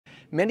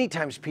Many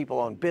times people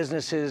own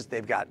businesses,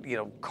 they've got,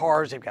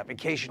 cars, they've got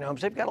vacation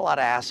homes, they've got a lot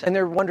of assets, and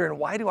they're wondering,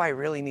 why do I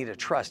really need a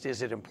trust?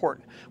 Is it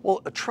important?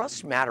 Well, a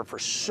trust matter for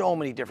so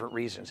many different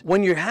reasons.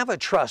 When you have a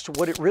trust,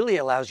 what it really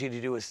allows you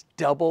to do is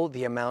double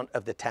the amount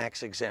of the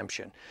tax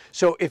exemption.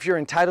 So if you're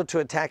entitled to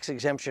a tax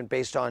exemption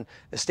based on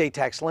estate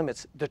tax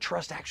limits, the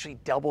trust actually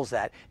doubles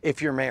that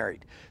if you're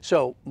married.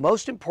 So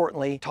most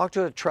importantly, talk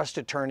to a trust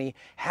attorney,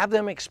 have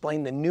them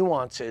explain the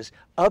nuances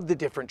of the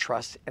different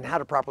trusts and how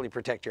to properly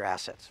protect your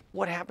assets.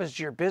 What happens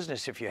to your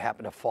business if you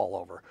happen to fall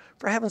over?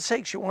 For heaven's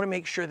sakes, you want to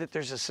make sure that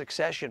there's a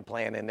succession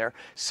plan in there.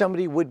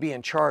 Somebody would be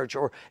in charge,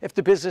 or if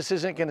the business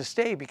isn't going to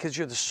stay because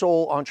you're the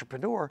sole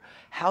entrepreneur,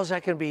 how's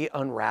that going to be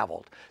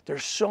unraveled?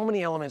 There's so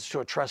many elements to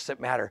a trust that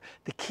matter.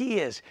 The key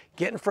is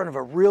get in front of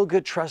a real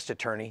good trust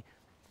attorney,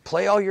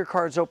 play all your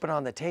cards open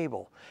on the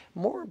table.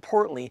 More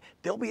importantly,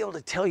 they'll be able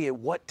to tell you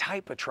what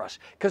type of trust,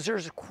 because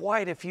there's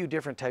quite a few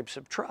different types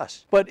of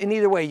trust. But in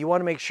either way, you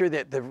want to make sure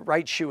that the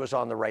right shoe is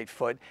on the right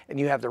foot and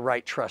you have the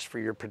right trust for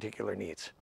your particular needs.